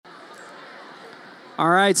All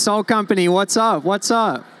right, Soul Company, what's up? What's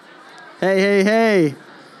up? Hey.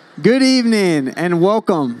 Good evening and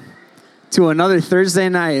welcome to another Thursday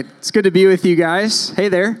night. It's good to be with you guys. Hey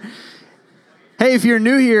there. Hey, if you're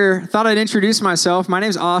new here, thought I'd introduce myself. My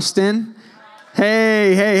name's Austin.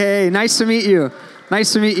 Hey. Nice to meet you.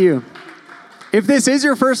 If this is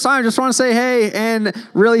your first time, just want to say hey and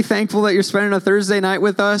really thankful that you're spending a Thursday night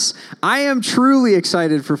with us. I am truly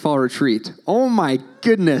excited for Fall Retreat. Oh my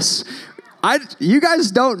goodness. You guys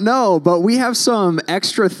don't know, but we have some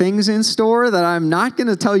extra things in store that I'm not going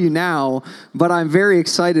to tell you now, but I'm very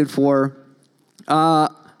excited for.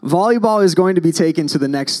 Volleyball is going to be taken to the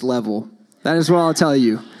next level. That is what I'll tell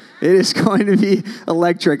you. It is going to be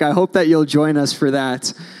electric. I hope that you'll join us for that.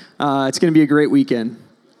 It's going to be a great weekend.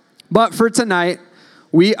 But for tonight,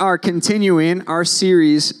 we are continuing our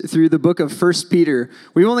series through the book of 1 Peter.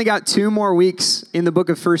 We've only got 2 more weeks in the book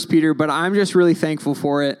of 1 Peter, but I'm just really thankful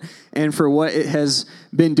for it and for what it has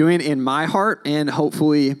been doing in my heart and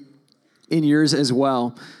hopefully in yours as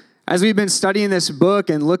well. As we've been studying this book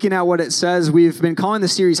and looking at what it says, we've been calling the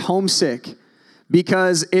series Homesick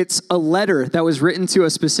because it's a letter that was written to a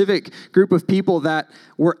specific group of people that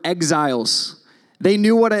were exiles. They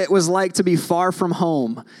knew what it was like to be far from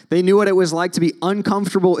home. They knew what it was like to be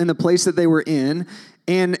uncomfortable in the place that they were in.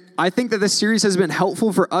 And I think that this series has been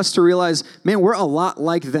helpful for us to realize, man, we're a lot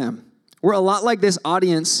like them. We're a lot like this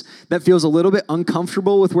audience that feels a little bit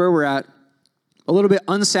uncomfortable with where we're at, a little bit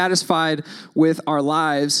unsatisfied with our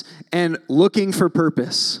lives, and looking for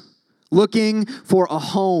purpose, looking for a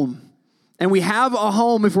home. And we have a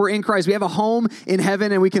home if we're in Christ. We have a home in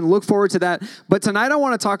heaven, and we can look forward to that. But tonight I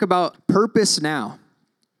want to talk about purpose now.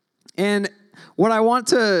 And what I want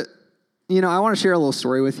to, I want to share a little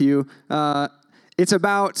story with you. It's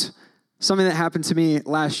about something that happened to me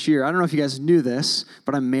last year. I don't know if you guys knew this,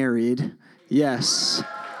 but I'm married. Yes.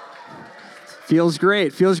 Feels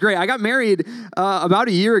great. I got married about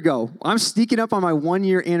a year ago. I'm sneaking up on my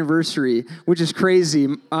 1-year anniversary, which is crazy.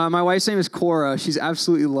 My wife's name is Cora. She's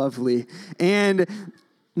absolutely lovely. And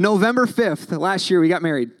November 5th, last year, we got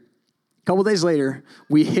married. A couple days later,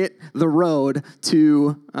 we hit the road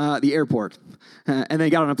to the airport. And then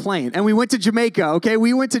got on a plane. And we went to Jamaica, okay?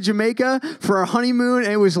 We went to Jamaica for our honeymoon,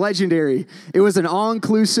 and it was legendary. It was an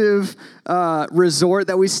all-inclusive resort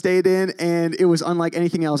that we stayed in, and it was unlike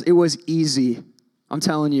anything else. It was easy, I'm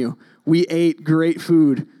telling you. We ate great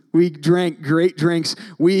food. We drank great drinks.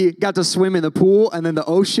 We got to swim in the pool, and then the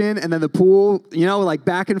ocean, and then the pool, like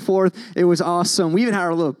back and forth. It was awesome. We even had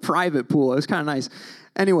our little private pool. It was kind of nice.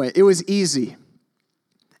 Anyway, it was easy.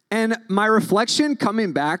 And my reflection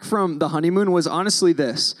coming back from the honeymoon was honestly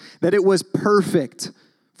this, that it was perfect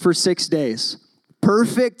for 6 days.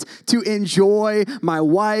 Perfect to enjoy my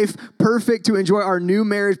wife, perfect to enjoy our new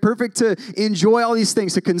marriage, perfect to enjoy all these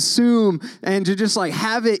things, to consume and to just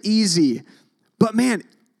have it easy. But man,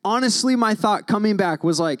 honestly, my thought coming back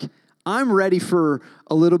was I'm ready for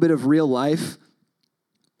a little bit of real life.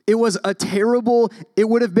 It would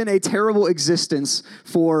have been a terrible existence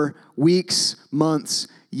for weeks, months,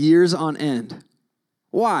 years on end.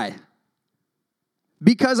 Why?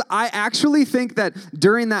 Because I actually think that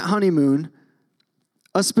during that honeymoon,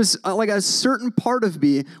 a certain part of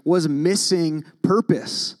me was missing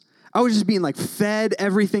purpose. I was just being fed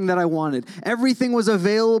everything that I wanted. Everything was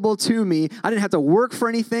available to me. I didn't have to work for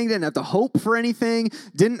anything, didn't have to hope for anything,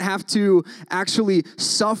 didn't have to actually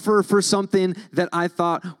suffer for something that I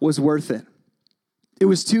thought was worth it. It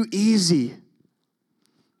was too easy.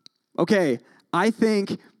 Okay, I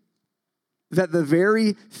think that the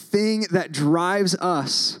very thing that drives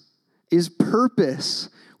us is purpose.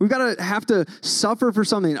 We've got to have to suffer for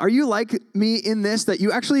something. Are you like me in this, that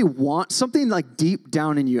you actually want something deep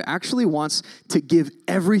down in you, actually wants to give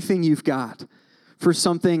everything you've got for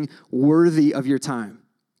something worthy of your time?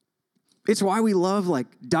 It's why we love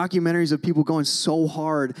documentaries of people going so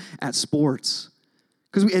hard at sports,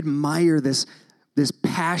 because we admire this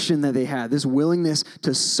passion that they had, this willingness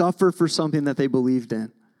to suffer for something that they believed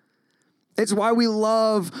in. It's why we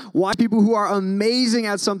love people who are amazing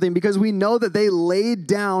at something, because we know that they laid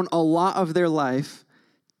down a lot of their life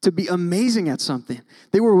to be amazing at something.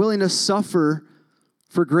 They were willing to suffer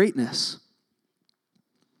for greatness.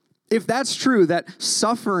 If that's true, that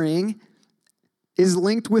suffering is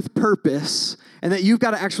linked with purpose, and that you've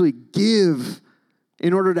got to actually give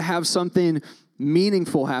in order to have something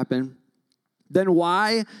meaningful happen, then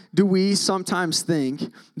why do we sometimes think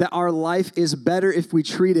that our life is better if we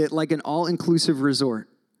treat it like an all-inclusive resort?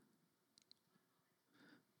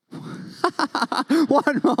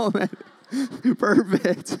 One moment.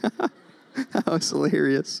 Perfect. That was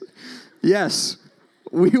hilarious. Yes,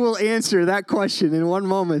 we will answer that question in one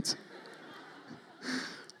moment.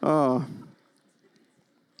 Oh.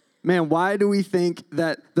 Man, why do we think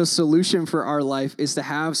that the solution for our life is to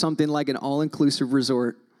have something like an all-inclusive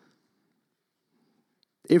resort?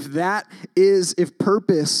 If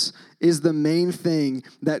purpose is the main thing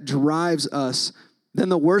that drives us, then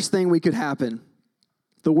the worst thing we could have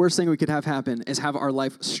happen is have our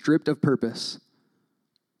life stripped of purpose.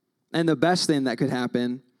 And the best thing that could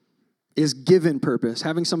happen is given purpose,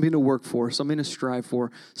 having something to work for, something to strive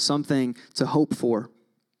for, something to hope for.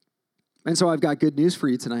 And so I've got good news for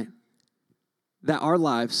you tonight, that our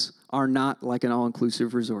lives are not like an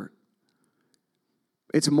all-inclusive resort.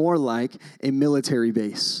 It's more like a military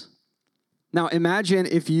base. Now, imagine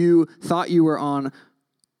if you thought you were on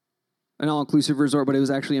an all-inclusive resort, but it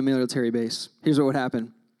was actually a military base. Here's what would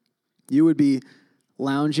happen. You would be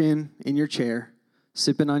lounging in your chair,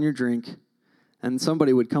 sipping on your drink, and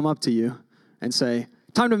somebody would come up to you and say,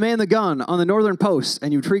 "Time to man the gun on the northern post."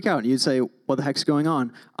 And you'd freak out, and you'd say, "What the heck's going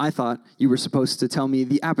on? I thought you were supposed to tell me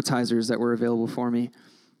the appetizers that were available for me."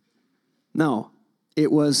 No,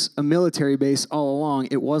 it was a military base all along.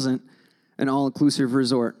 It wasn't an all-inclusive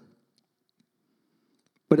resort.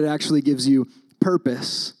 But it actually gives you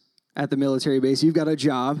purpose at the military base. You've got a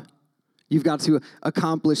job. You've got to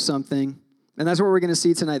accomplish something. And that's what we're going to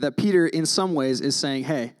see tonight, that Peter, in some ways, is saying,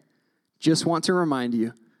 hey, just want to remind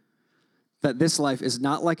you that this life is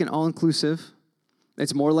not like an all-inclusive.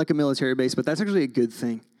 It's more like a military base, but that's actually a good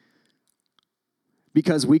thing.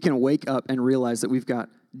 Because we can wake up and realize that we've got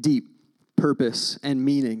deep purpose and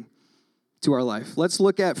meaning to our life. Let's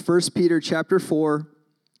look at 1 Peter chapter 4.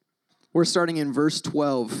 We're starting in verse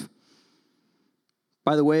 12.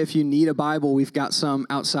 By the way, if you need a Bible, we've got some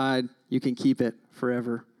outside. You can keep it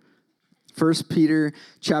forever. 1 Peter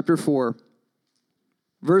chapter 4,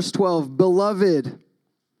 verse 12. Beloved,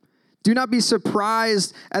 do not be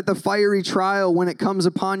surprised at the fiery trial when it comes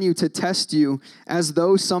upon you to test you, as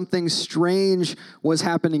though something strange was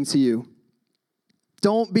happening to you.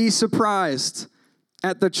 Don't be surprised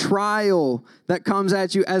at the trial that comes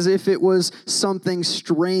at you as if it was something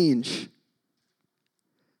strange.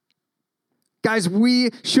 Guys, we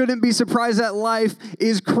shouldn't be surprised that life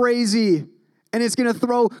is crazy and it's going to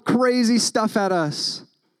throw crazy stuff at us.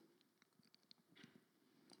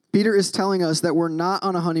 Peter is telling us that we're not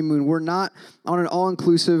on a honeymoon. We're not on an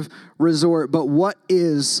all-inclusive resort. But what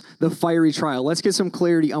is the fiery trial? Let's get some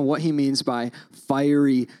clarity on what he means by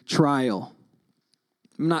fiery trial.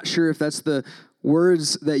 I'm not sure if that's the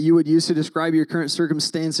words that you would use to describe your current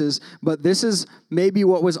circumstances, but this is maybe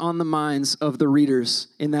what was on the minds of the readers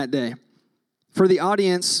in that day. For the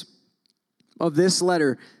audience of this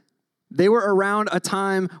letter, they were around a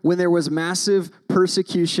time when there was massive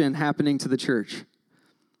persecution happening to the church.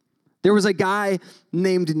 There was a guy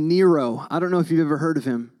named Nero. I don't know if you've ever heard of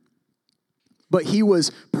him, but he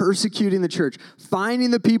was persecuting the church,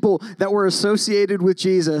 finding the people that were associated with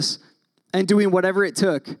Jesus and doing whatever it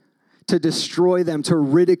took to destroy them, to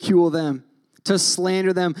ridicule them, to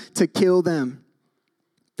slander them, to kill them.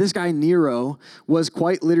 This guy Nero was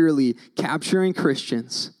quite literally capturing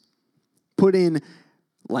Christians, putting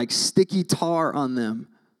like sticky tar on them,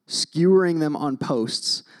 skewering them on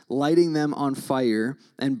posts, lighting them on fire,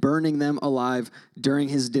 and burning them alive during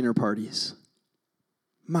his dinner parties.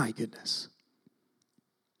 My goodness.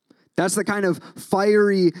 That's the kind of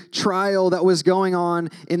fiery trial that was going on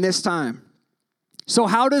in this time. So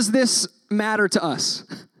how does this matter to us?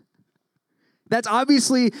 That's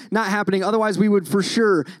obviously not happening. Otherwise, we would for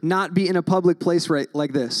sure not be in a public place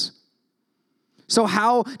like this. So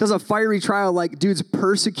how does a fiery trial like dudes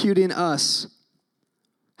persecuting us,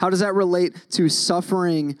 how does that relate to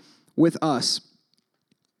suffering with us?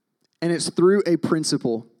 And it's through a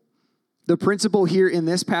principle. The principle here in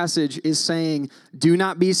this passage is saying, do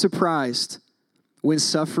not be surprised when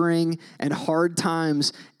suffering and hard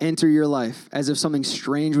times enter your life, as if something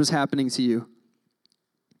strange was happening to you.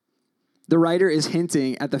 The writer is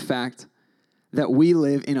hinting at the fact that we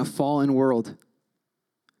live in a fallen world.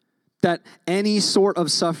 That any sort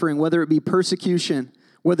of suffering, whether it be persecution,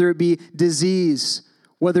 whether it be disease,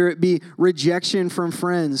 whether it be rejection from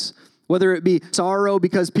friends, whether it be sorrow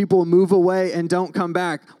because people move away and don't come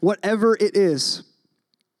back, whatever it is,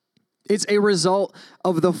 it's a result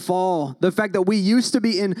of the fall. The fact that we used to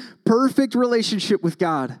be in perfect relationship with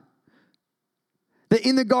God. That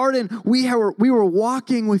in the garden, we were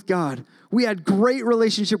walking with God. We had great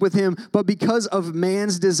relationship with Him, but because of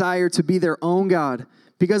man's desire to be their own God,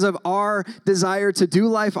 because of our desire to do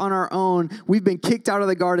life on our own, we've been kicked out of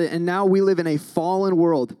the garden, and now we live in a fallen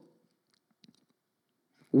world.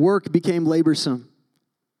 Work became laborsome.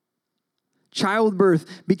 Childbirth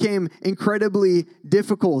became incredibly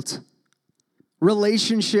difficult.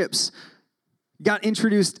 Relationships God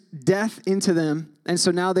introduced death into them, and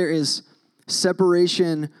so now there is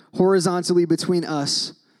separation horizontally between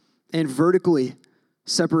us and vertically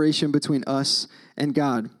separation between us and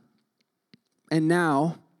God. And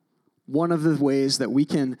now, one of the ways that we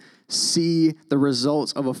can see the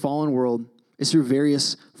results of a fallen world is through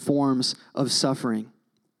various forms of suffering,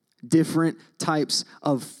 different types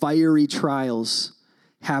of fiery trials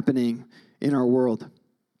happening in our world.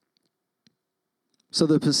 So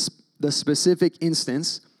the specific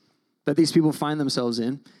instance that these people find themselves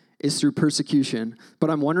in is through persecution. But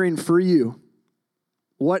I'm wondering for you,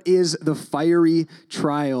 what is the fiery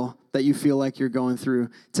trial that you feel like you're going through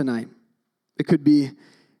tonight? It could be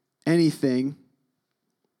anything.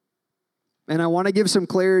 And I want to give some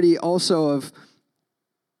clarity also of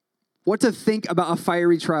what to think about a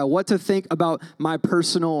fiery trial, what to think about my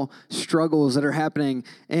personal struggles that are happening.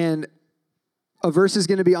 And a verse is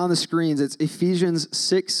going to be on the screens. It's Ephesians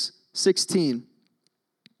 6:16.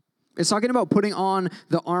 It's talking about putting on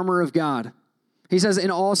the armor of God. He says,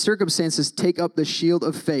 in all circumstances, take up the shield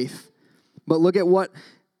of faith. But look at what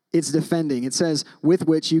it's defending. It says, with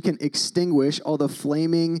which you can extinguish all the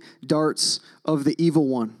flaming darts of the evil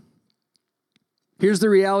one. Here's the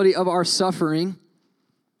reality of our suffering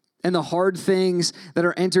and the hard things that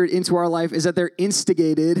are entered into our life is that they're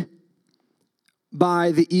instigated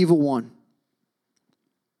by the evil one,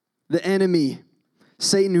 the enemy,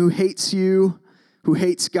 Satan, who hates you, who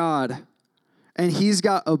hates God. And he's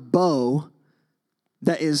got a bow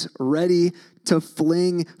that is ready to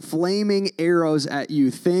fling flaming arrows at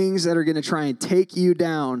you, things that are going to try and take you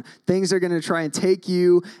down, things that are going to try and take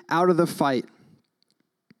you out of the fight.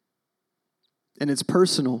 And it's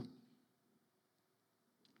personal.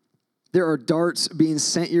 There are darts being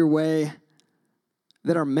sent your way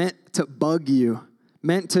that are meant to bug you,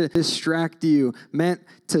 meant to distract you, meant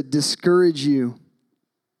to discourage you.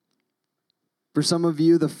 For some of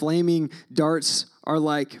you, the flaming darts are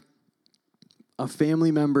like a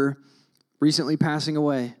family member recently passing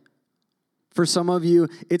away. For some of you,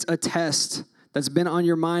 it's a test that's been on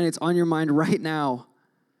your mind. It's on your mind right now.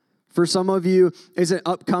 For some of you, it's an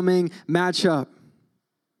upcoming matchup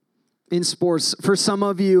in sports. For some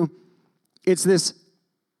of you, it's this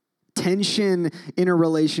tension in a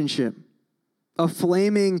relationship. A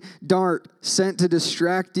flaming dart sent to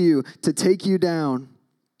distract you, to take you down.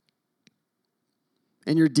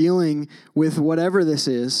 And you're dealing with whatever this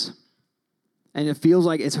is, and it feels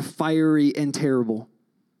like it's fiery and terrible,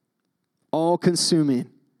 all-consuming.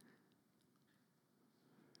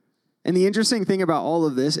 And the interesting thing about all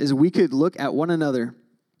of this is we could look at one another.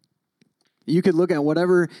 You could look at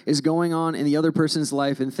whatever is going on in the other person's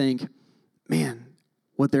life and think, man,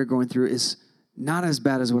 what they're going through is not as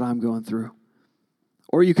bad as what I'm going through.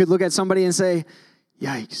 Or you could look at somebody and say,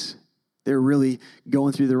 yikes, they're really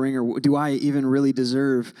going through the ringer. Do I even really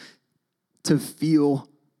deserve to feel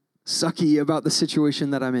sucky about the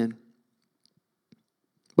situation that I'm in?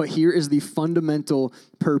 But here is the fundamental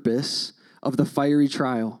purpose of the fiery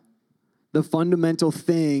trial. The fundamental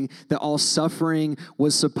thing that all suffering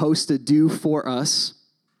was supposed to do for us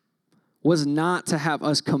was not to have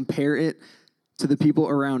us compare it to the people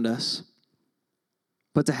around us,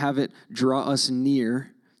 but to have it draw us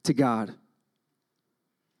near to God.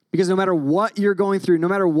 Because no matter what you're going through, no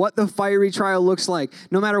matter what the fiery trial looks like,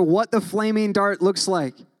 no matter what the flaming dart looks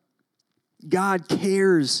like, God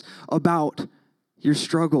cares about your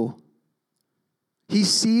struggle. He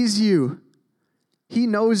sees you. He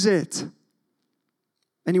knows it.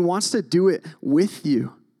 And he wants to do it with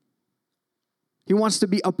you. He wants to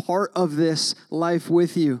be a part of this life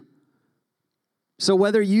with you. So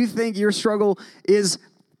whether you think your struggle is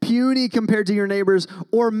puny compared to your neighbors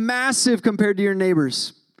or massive compared to your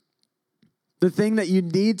neighbors, the thing that you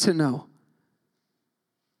need to know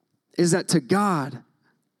is that to God,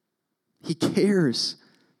 he cares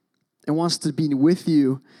and wants to be with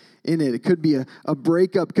you in it. It could be a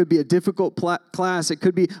breakup, it could be a difficult class, it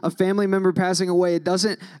could be a family member passing away. It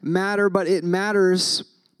doesn't matter, but it matters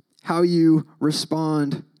how you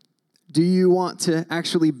respond. Do you want to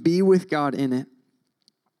actually be with God in it?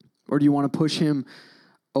 Or do you want to push him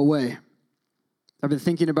away? I've been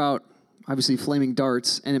thinking about, obviously, flaming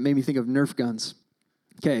darts, and it made me think of Nerf guns.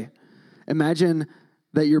 Okay, imagine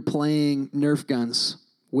that you're playing Nerf guns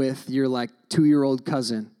with your 2-year-old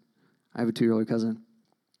cousin. I have a 2-year-old cousin.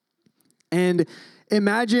 And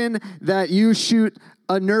imagine that you shoot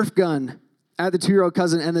a Nerf gun at the 2-year-old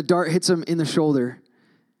cousin and the dart hits him in the shoulder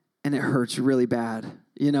and it hurts really bad,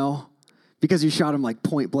 because you shot him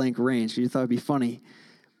point blank range. You thought it'd be funny.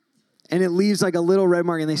 And it leaves a little red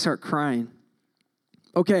mark and they start crying.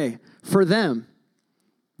 Okay, for them,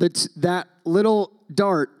 that little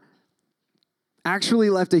dart actually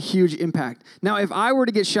left a huge impact. Now, if I were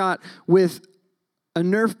to get shot with a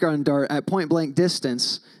Nerf gun dart at point blank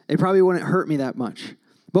distance, it probably wouldn't hurt me that much.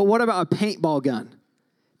 But what about a paintball gun?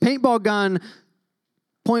 Paintball gun,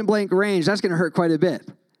 point blank range, that's going to hurt quite a bit.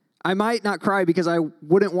 I might not cry because I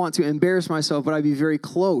wouldn't want to embarrass myself, but I'd be very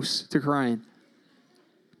close to crying.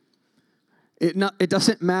 It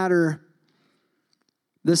doesn't matter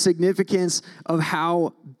the significance of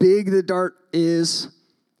how big the dart is.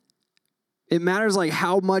 It matters like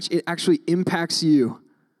how much it actually impacts you.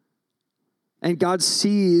 And God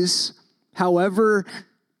sees however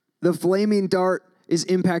the flaming dart is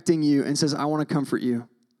impacting you and says, I want to comfort you.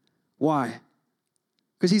 Why?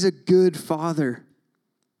 Because he's a good father.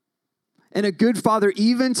 And a good father,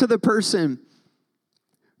 even to the person,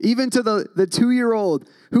 even to the 2-year-old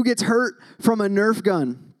who gets hurt from a Nerf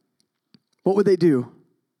gun, what would they do?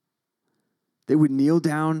 They would kneel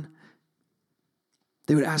down.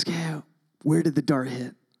 They would ask, hey, where did the dart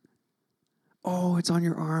hit? Oh, it's on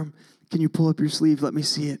your arm. Can you pull up your sleeve? Let me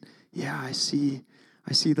see it. Yeah, I see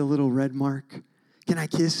the little red mark. Can I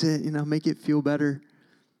kiss it? Make it feel better.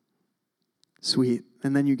 Sweet.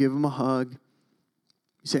 And then you give them a hug.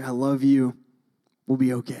 You say, I love you. We'll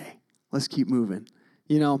be okay. Let's keep moving.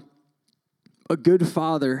 A good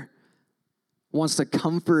father wants to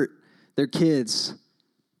comfort their kids,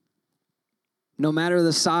 no matter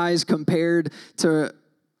the size compared to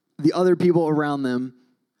the other people around them.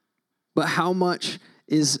 But how much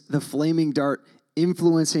is the flaming dart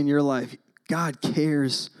influencing your life? God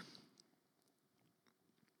cares.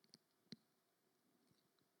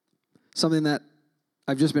 Something that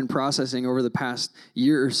I've just been processing over the past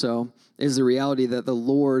year or so is the reality that the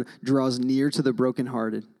Lord draws near to the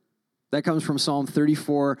brokenhearted. That comes from Psalm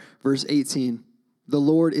 34, verse 18. The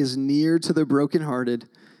Lord is near to the brokenhearted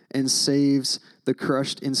and saves the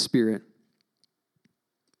crushed in spirit.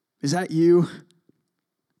 Is that you?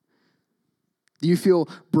 Do you feel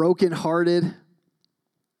brokenhearted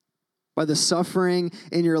by the suffering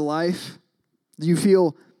in your life? Do you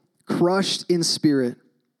feel crushed in spirit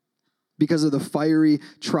because of the fiery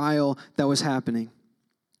trial that was happening?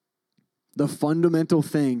 The fundamental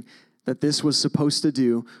thing that this was supposed to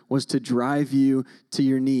do was to drive you to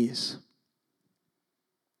your knees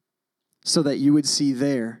so that you would see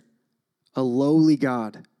there a lowly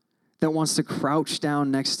God that wants to crouch down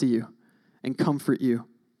next to you and comfort you.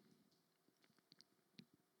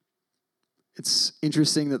 It's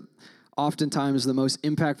interesting that oftentimes the most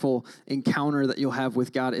impactful encounter that you'll have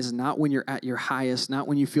with God is not when you're at your highest, not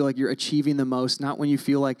when you feel like you're achieving the most, not when you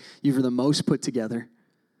feel like you're the most put together,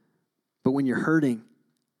 but when you're hurting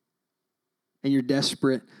and you're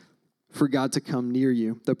desperate for God to come near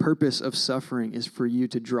you. The purpose of suffering is for you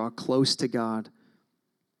to draw close to God.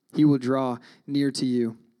 He will draw near to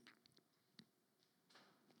you.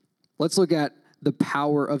 Let's look at the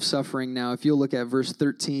power of suffering now. If you'll look at verse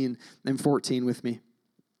 13 and 14 with me.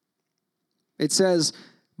 It says,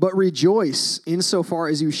 but rejoice insofar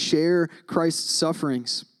as you share Christ's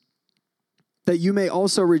sufferings, that you may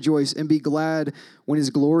also rejoice and be glad when his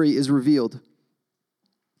glory is revealed.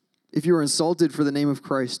 If you are insulted for the name of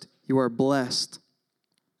Christ, you are blessed,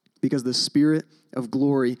 because the Spirit of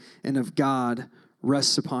glory and of God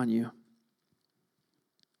rests upon you.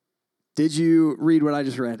 Did you read what I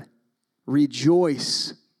just read?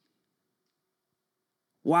 Rejoice.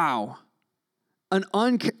 Wow. An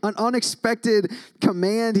unexpected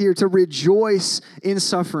command here to rejoice in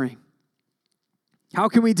suffering. How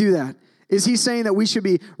can we do that? Is he saying that we should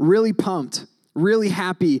be really pumped, really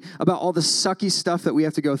happy about all the sucky stuff that we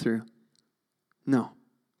have to go through? No.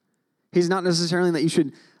 He's not necessarily that you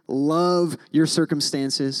should love your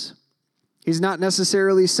circumstances. He's not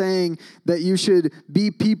necessarily saying that you should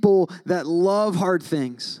be people that love hard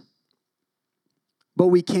things. But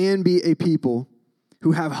we can be a people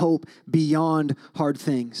who have hope beyond hard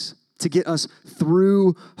things, to get us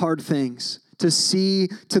through hard things, to see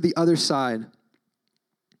to the other side.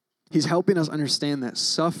 He's helping us understand that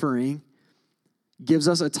suffering gives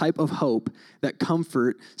us a type of hope that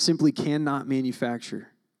comfort simply cannot manufacture.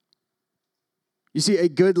 You see, a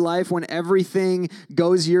good life, when everything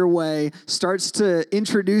goes your way, starts to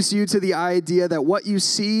introduce you to the idea that what you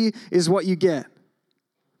see is what you get.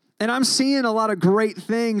 And I'm seeing a lot of great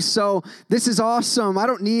things, so this is awesome. I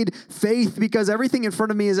don't need faith because everything in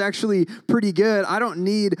front of me is actually pretty good. I don't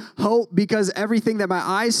need hope because everything that my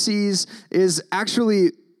eye sees is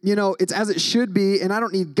actually, it's as it should be. And I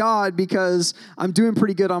don't need God because I'm doing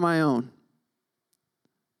pretty good on my own.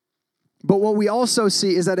 But what we also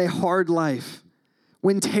see is that a hard life,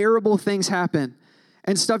 when terrible things happen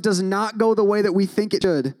and stuff does not go the way that we think it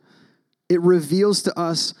should, it reveals to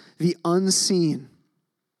us the unseen.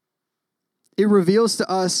 It reveals to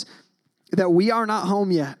us that we are not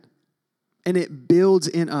home yet, and it builds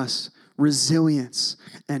in us resilience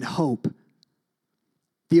and hope,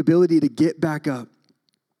 the ability to get back up,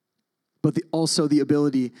 but also the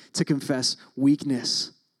ability to confess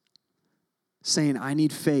weakness, saying, I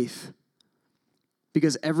need faith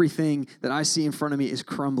because everything that I see in front of me is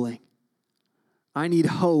crumbling. I need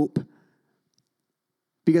hope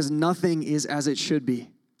because nothing is as it should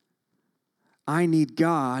be. I need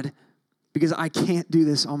God because I can't do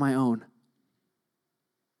this on my own.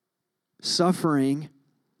 Suffering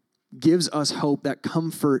gives us hope that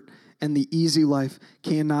comfort and the easy life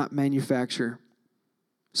cannot manufacture.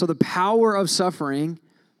 So the power of suffering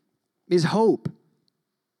is hope.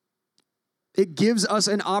 It gives us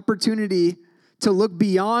an opportunity to look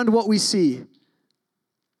beyond what we see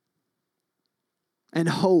and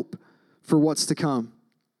hope for what's to come.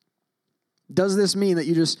 Does this mean that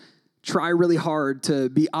you just try really hard to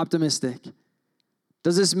be optimistic?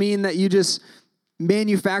 Does this mean that you just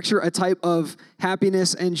manufacture a type of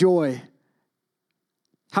happiness and joy?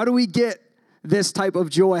 How do we get this type of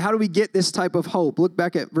joy? How do we get this type of hope? Look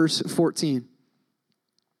back at verse 14.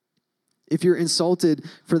 If you're insulted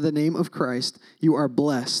for the name of Christ, you are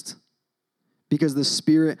blessed because the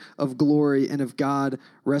Spirit of glory and of God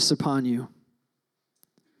rests upon you.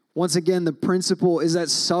 Once again, the principle is that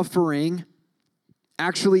suffering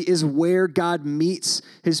actually is where God meets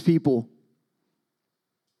his people.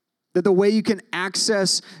 That the way you can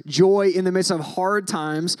access joy in the midst of hard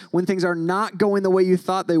times, when things are not going the way you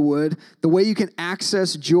thought they would, the way you can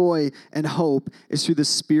access joy and hope is through the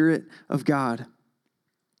Spirit of God.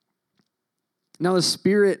 Now, the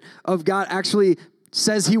Spirit of God actually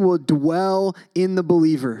says he will dwell in the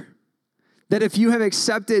believer. That if you have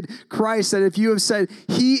accepted Christ, that if you have said,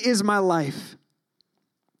 he is my life,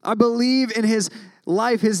 I believe in his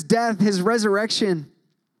life, his death, his resurrection,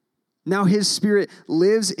 now his Spirit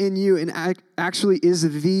lives in you and actually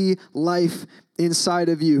is the life inside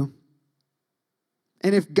of you.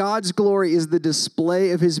 And if God's glory is the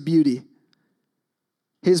display of his beauty,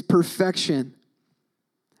 his perfection,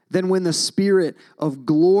 then when the Spirit of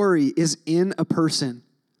glory is in a person,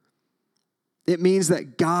 it means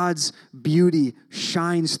that God's beauty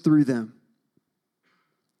shines through them.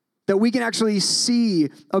 That we can actually see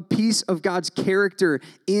a piece of God's character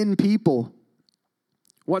in people.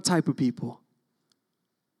 What type of people?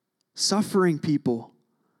 Suffering people.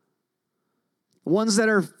 Ones that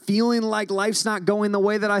are feeling like life's not going the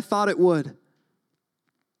way that I thought it would.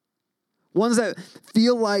 Ones that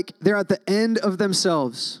feel like they're at the end of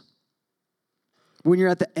themselves. When you're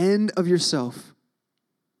at the end of yourself,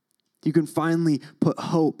 you can finally put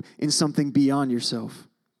hope in something beyond yourself.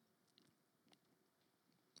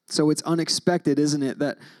 So it's unexpected, isn't it,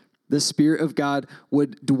 that the Spirit of God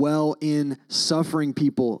would dwell in suffering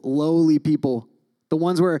people, lowly people, the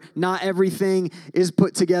ones where not everything is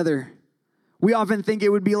put together. We often think it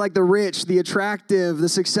would be like the rich, the attractive, the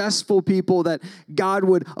successful people that God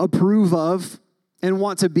would approve of and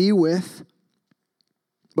want to be with.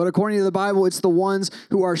 But according to the Bible, it's the ones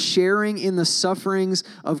who are sharing in the sufferings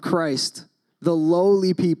of Christ, the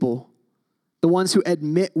lowly people, the ones who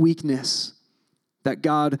admit weakness that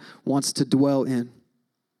God wants to dwell in.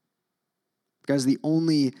 Guys, the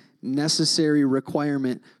only necessary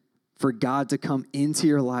requirement for God to come into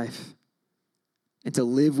your life and to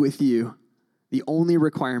live with you, the only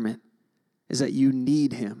requirement is that you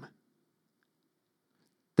need him.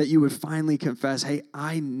 That you would finally confess, hey,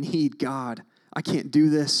 I need God. I can't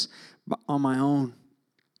do this on my own.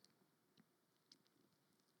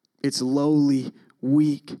 It's lowly,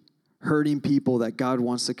 weak, hurting people that God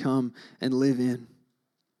wants to come and live in.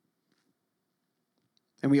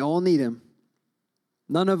 And we all need him.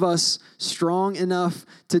 None of us strong enough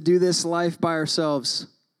to do this life by ourselves.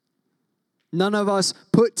 None of us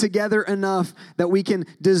put together enough that we can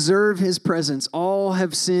deserve his presence. All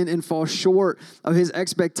have sinned and fall short of his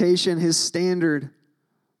expectation, his standard.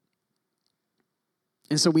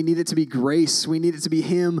 And so we need it to be grace. We need it to be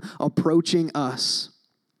him approaching us.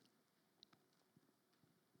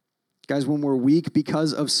 Guys, when we're weak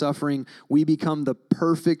because of suffering, we become the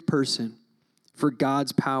perfect person for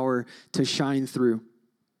God's power to shine through.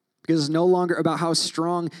 Because it's no longer about how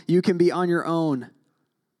strong you can be on your own.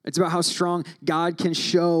 It's about how strong God can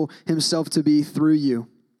show himself to be through you.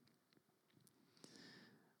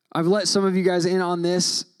 I've let some of you guys in on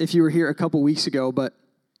this if you were here a couple weeks ago, but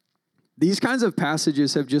these kinds of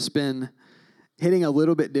passages have just been hitting a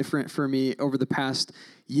little bit different for me over the past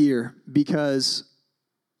year because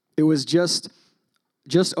it was just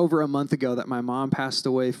over a month ago that my mom passed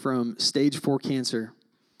away from stage 4 cancer.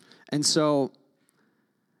 And so,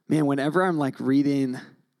 man, whenever I'm like reading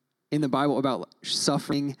in the Bible about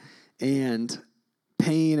suffering and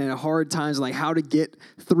pain and hard times, like how to get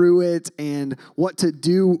through it and what to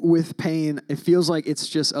do with pain, it feels like it's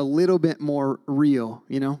just a little bit more real,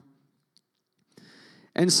 you know?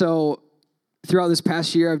 And so throughout this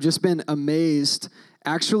past year, I've just been amazed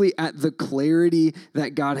actually at the clarity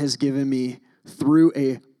that God has given me through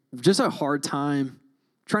just a hard time,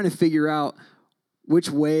 trying to figure out which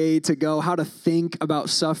way to go, how to think about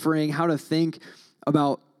suffering, how to think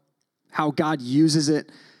about how God uses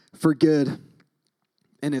it for good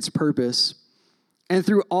and its purpose. And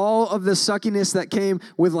through all of the suckiness that came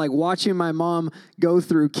with like watching my mom go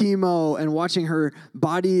through chemo and watching her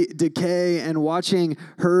body decay and watching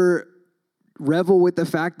her revel with the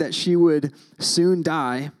fact that she would soon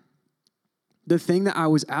die, the thing that I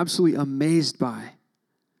was absolutely amazed by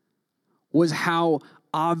was how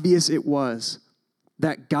obvious it was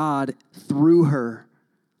that God, through her,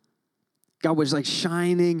 God was like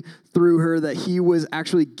shining through her, that he was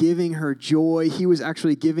actually giving her joy. He was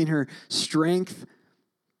actually giving her strength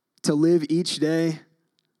to live each day.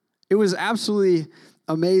 It was absolutely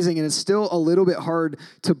amazing, and it's still a little bit hard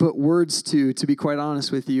to put words to be quite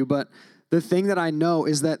honest with you. But the thing that I know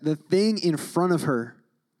is that the thing in front of her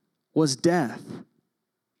was death.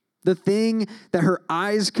 The thing that her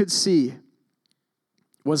eyes could see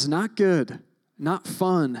was not good, not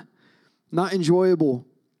fun, not enjoyable.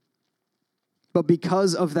 But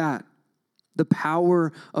because of that, the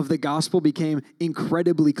power of the gospel became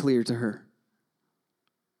incredibly clear to her.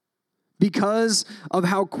 Because of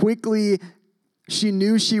how quickly she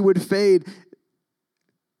knew she would fade,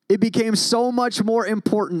 it became so much more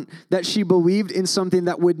important that she believed in something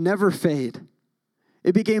that would never fade.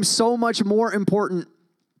 It became so much more important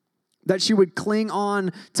that she would cling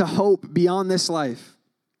on to hope beyond this life.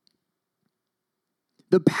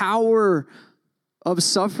 The power of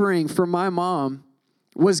suffering for my mom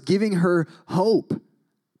was giving her hope,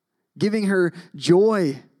 giving her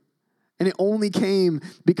joy, and it only came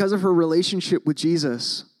because of her relationship with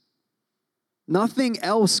Jesus. Nothing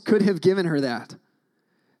else could have given her that.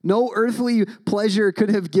 No earthly pleasure could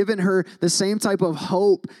have given her the same type of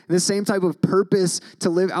hope, the same type of purpose to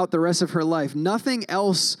live out the rest of her life. Nothing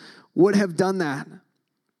else would have done that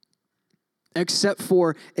except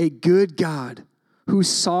for a good God who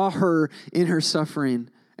saw her in her suffering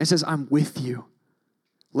and says, I'm with you.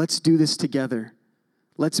 Let's do this together.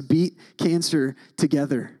 Let's beat cancer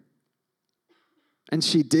together. And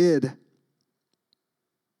she did.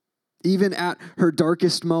 Even at her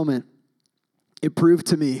darkest moment, it proved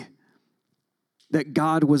to me that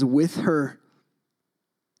God was with her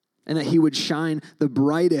and that he would shine the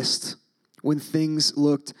brightest when things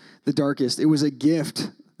looked the darkest. It was a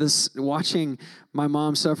gift. Watching my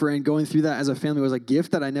mom suffer and going through that as a family was a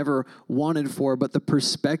gift that I never wanted for, but the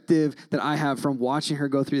perspective that I have from watching her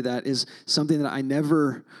go through that is something that I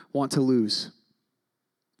never want to lose.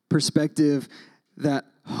 Perspective that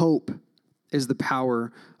hope is the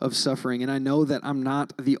power of suffering. And I know that I'm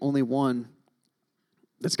not the only one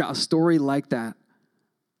that's got a story like that.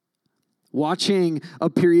 Watching a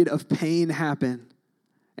period of pain happen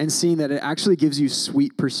and seeing that it actually gives you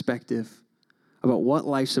sweet perspective about what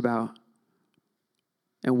life's about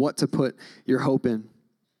and what to put your hope in.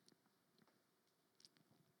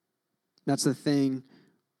 That's the thing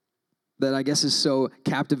that I guess is so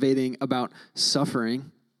captivating about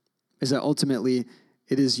suffering, is that ultimately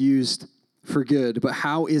it is used for good. But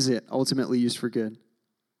how is it ultimately used for good?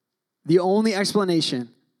 The only explanation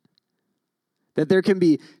that there can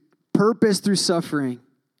be purpose through suffering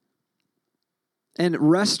and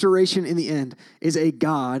restoration in the end is a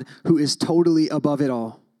God who is totally above it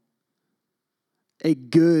all. A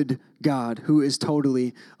good God who is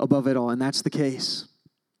totally above it all. And that's the case.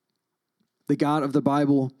 The God of the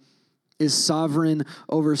Bible is sovereign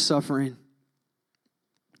over suffering,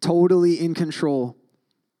 totally in control,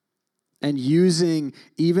 and using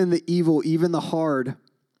even the evil, even the hard,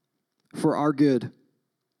 for our good.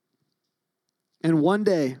 And one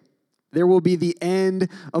day, there will be the end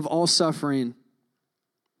of all suffering.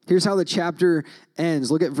 Here's how the chapter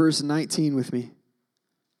ends. Look at verse 19 with me.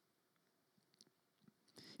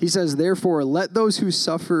 He says, therefore, let those who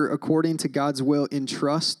suffer according to God's will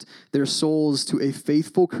entrust their souls to a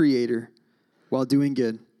faithful Creator while doing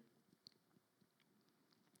good.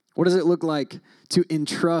 What does it look like to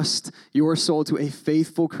entrust your soul to a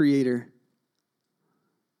faithful Creator?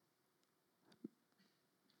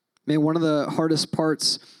 Man, one of the hardest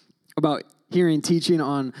parts about hearing teaching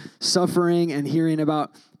on suffering and hearing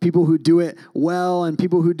about people who do it well and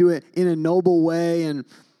people who do it in a noble way, and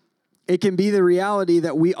it can be the reality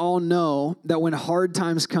that we all know that when hard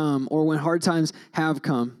times come or when hard times have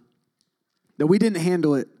come, that we didn't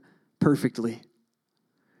handle it perfectly.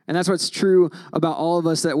 And that's what's true about all of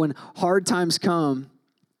us, that when hard times come,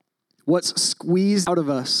 what's squeezed out of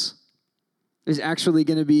us is actually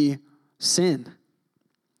going to be sin.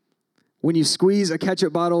 When you squeeze a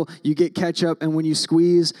ketchup bottle, you get ketchup, and when you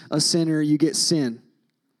squeeze a sinner, you get sin.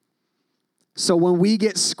 So when we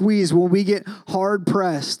get squeezed, when we get hard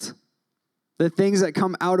pressed, the things that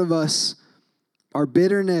come out of us are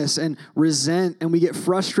bitterness and resent, and we get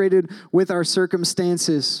frustrated with our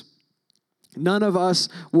circumstances. None of us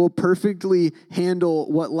will perfectly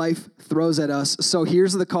handle what life throws at us. So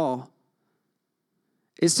here's the call.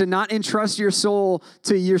 It's to not entrust your soul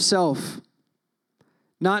to yourself.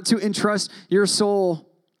 Not to entrust your soul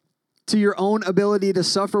to your own ability to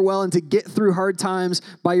suffer well and to get through hard times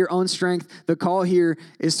by your own strength. The call here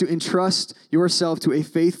is to entrust yourself to a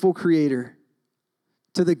faithful Creator,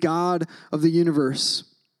 to the God of the universe,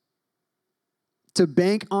 to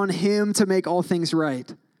bank on Him to make all things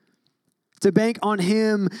right, to bank on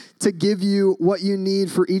Him to give you what you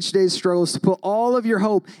need for each day's struggles, to put all of your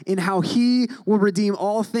hope in how He will redeem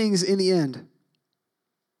all things in the end.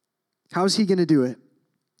 How's He going to do it?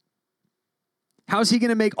 How's He going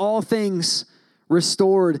to make all things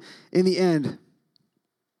restored in the end?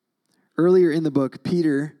 Earlier in the book,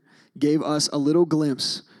 Peter gave us a little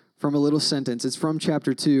glimpse from a little sentence. It's from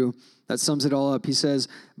chapter 2 that sums it all up. He says,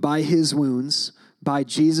 by His wounds, by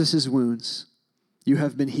Jesus' wounds, you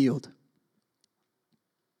have been healed.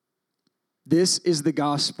 This is the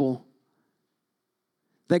gospel.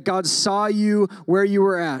 That God saw you where you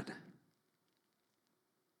were at.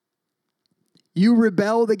 You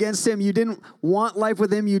rebelled against Him. You didn't want life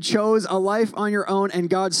with Him. You chose a life on your own, and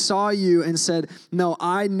God saw you and said, no,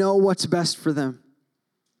 I know what's best for them.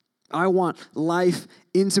 I want life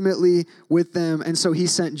intimately with them. And so He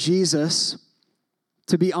sent Jesus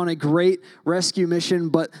to be on a great rescue mission,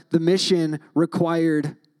 but the mission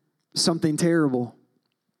required something terrible.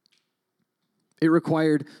 It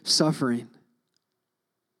required suffering.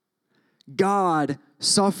 God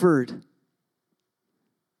suffered.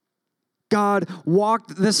 God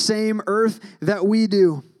walked the same earth that we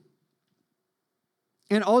do.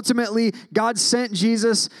 And ultimately, God sent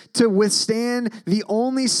Jesus to withstand the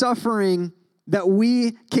only suffering that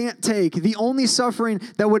we can't take, the only suffering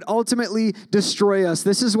that would ultimately destroy us.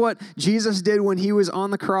 This is what Jesus did when He was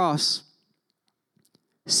on the cross.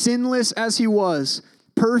 Sinless as He was,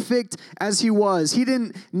 perfect as He was. He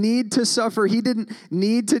didn't need to suffer. He didn't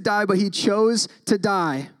need to die, but He chose to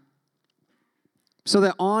die. So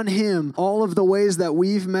that on Him, all of the ways that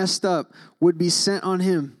we've messed up would be sent on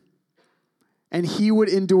Him. And He would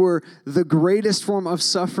endure the greatest form of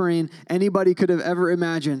suffering anybody could have ever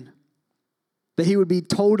imagined. That He would be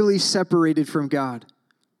totally separated from God.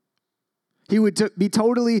 He would be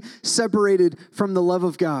totally separated from the love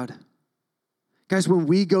of God. Guys, when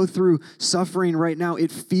we go through suffering right now,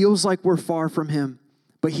 it feels like we're far from Him,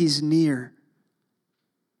 but He's near.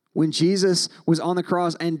 When Jesus was on the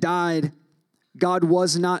cross and died, God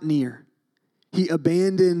was not near. He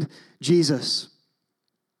abandoned Jesus.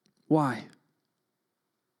 Why?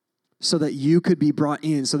 So that you could be brought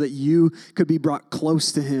in, so that you could be brought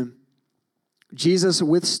close to Him. Jesus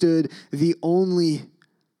withstood the only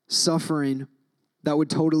suffering that would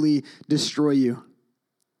totally destroy you.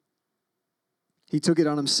 He took it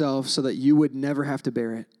on Himself so that you would never have to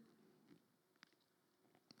bear it.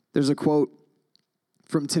 There's a quote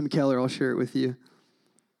from Tim Keller. I'll share it with you.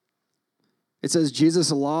 It says,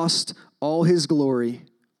 Jesus lost all His glory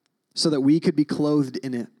so that we could be clothed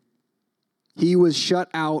in it. He was shut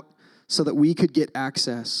out so that we could get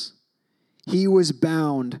access. He was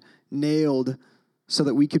bound, nailed, so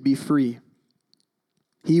that we could be free.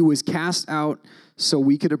 He was cast out so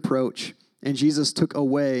we could approach. And Jesus took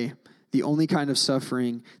away the only kind of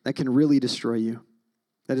suffering that can really destroy you.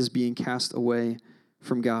 That is being cast away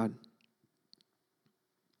from God.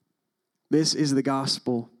 This is the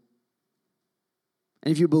gospel.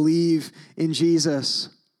 And if you believe in Jesus,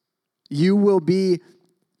 you will be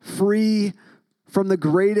free from the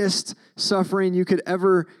greatest suffering you could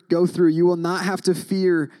ever go through. You will not have to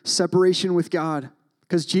fear separation with God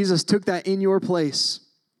because Jesus took that in your place.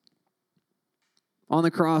 On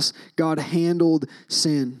the cross, God handled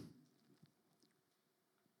sin.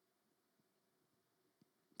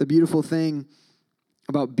 The beautiful thing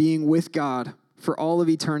about being with God for all of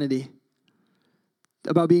eternity,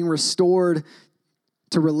 about being restored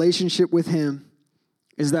to relationship with Him,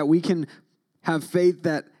 is that we can have faith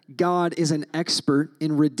that God is an expert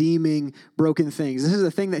in redeeming broken things. This is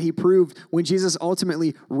the thing that He proved when Jesus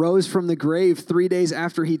ultimately rose from the grave 3 days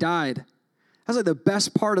after He died. That's like the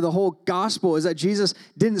best part of the whole gospel, is that Jesus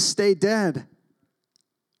didn't stay dead.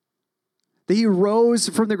 that he rose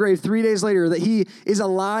from the grave 3 days later, that he is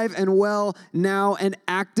alive and well now and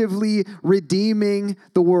actively redeeming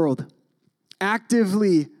the world,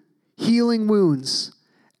 actively healing wounds,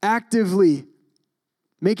 actively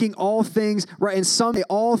making all things right. And someday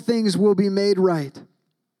all things will be made right.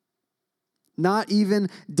 Not even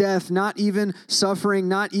death, not even suffering,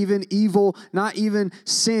 not even evil, not even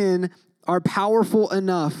sin are powerful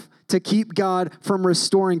enough to keep God from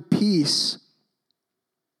restoring peace.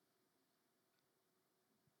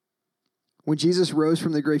 When Jesus rose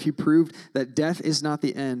from the grave, he proved that death is not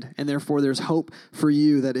the end, and therefore there's hope for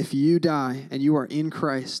you that if you die and you are in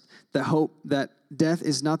Christ, that death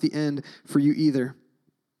is not the end for you either.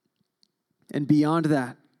 And beyond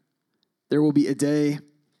that, there will be a day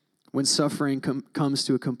when suffering comes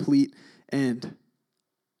to a complete end.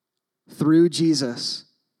 Through Jesus,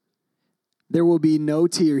 there will be no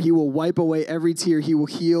tear. He will wipe away every tear. He will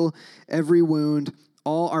heal every wound.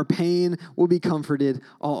 All our pain will be comforted.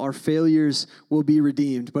 All our failures will be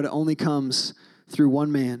redeemed. But it only comes through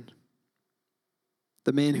one man,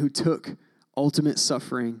 the man who took ultimate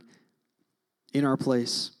suffering in our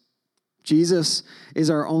place. Jesus is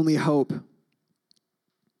our only hope.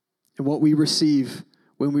 And what we receive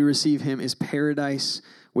when we receive him is paradise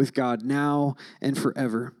with God now and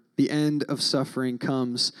forever. The end of suffering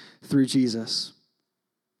comes through Jesus.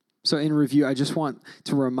 So in review, I just want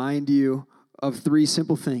to remind you of three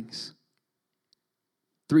simple things.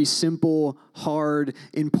 Three simple, hard,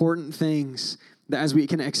 important things that as we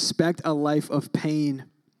can expect a life of pain,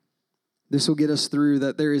 this will get us through,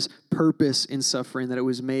 that there is purpose in suffering, that it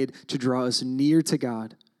was made to draw us near to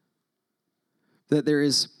God, that there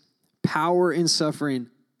is power in suffering,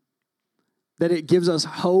 that it gives us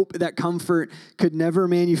hope that comfort could never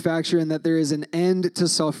manufacture, and that there is an end to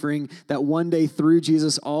suffering, that one day through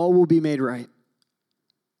Jesus all will be made right.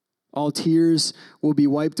 All tears will be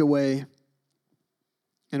wiped away,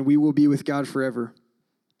 and we will be with God forever.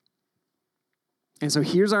 And so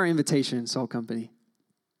here's our invitation, Salt Company.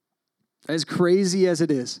 As crazy as it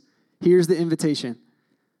is, here's the invitation: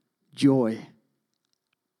 joy.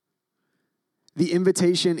 The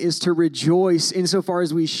invitation is to rejoice insofar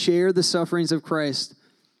as we share the sufferings of Christ,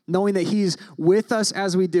 knowing that he's with us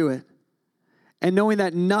as we do it, and knowing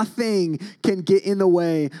that nothing can get in the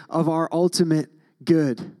way of our ultimate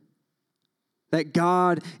good. That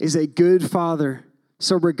God is a good Father,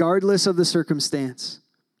 so regardless of the circumstance,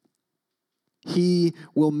 he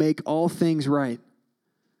will make all things right.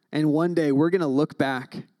 And one day we're going to look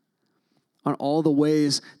back on all the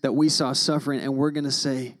ways that we saw suffering, and we're going to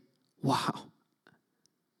say, wow,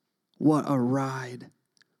 what a ride.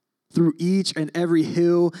 Through each and every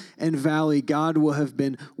hill and valley, God will have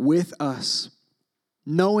been with us,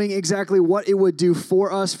 knowing exactly what it would do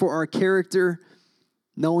for us, for our character,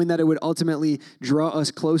 knowing that it would ultimately draw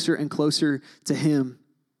us closer and closer to him.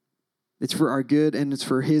 It's for our good and it's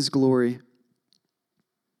for his glory.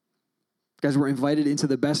 Guys, we're invited into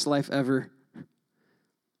the best life ever,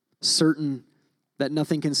 certain that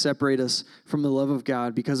nothing can separate us from the love of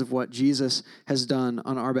God because of what Jesus has done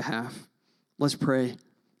on our behalf. Let's pray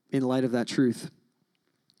in light of that truth.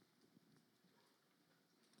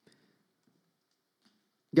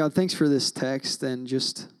 God, thanks for this text and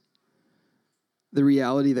just the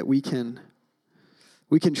reality that we can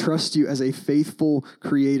trust you as a faithful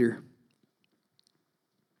creator.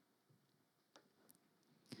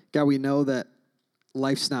 God, we know that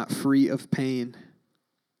life's not free of pain.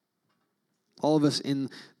 All of us in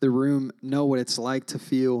the room know what it's like to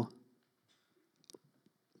feel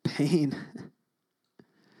pain.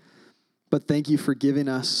 But thank you for giving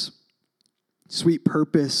us sweet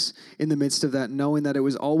purpose in the midst of that, knowing that it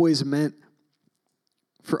was always meant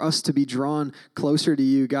for us to be drawn closer to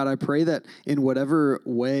you. God, I pray that in whatever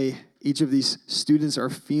way each of these students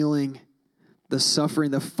are feeling the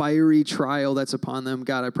suffering, the fiery trial that's upon them,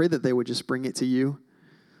 God, I pray that they would just bring it to you.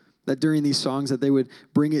 That during these songs that they would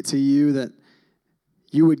bring it to you, that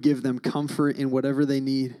you would give them comfort in whatever they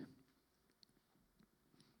need.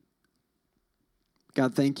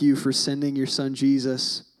 God, thank you for sending your son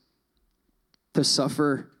Jesus to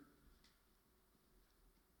suffer,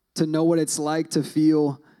 to know what it's like to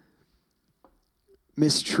feel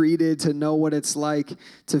mistreated, to know what it's like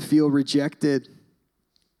to feel rejected.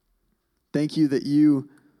 Thank you that you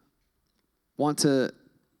want to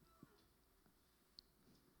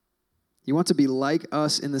be like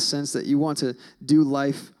us in the sense that you want to do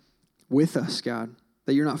life with us, God,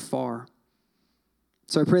 that you're not far.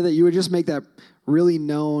 So I pray that you would just make that really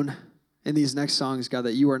known in these next songs, God,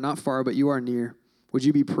 that you are not far, but you are near. Would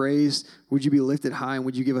you be praised? Would you be lifted high? And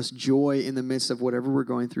would you give us joy in the midst of whatever we're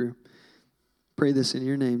going through? Pray this in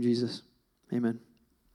your name, Jesus. Amen.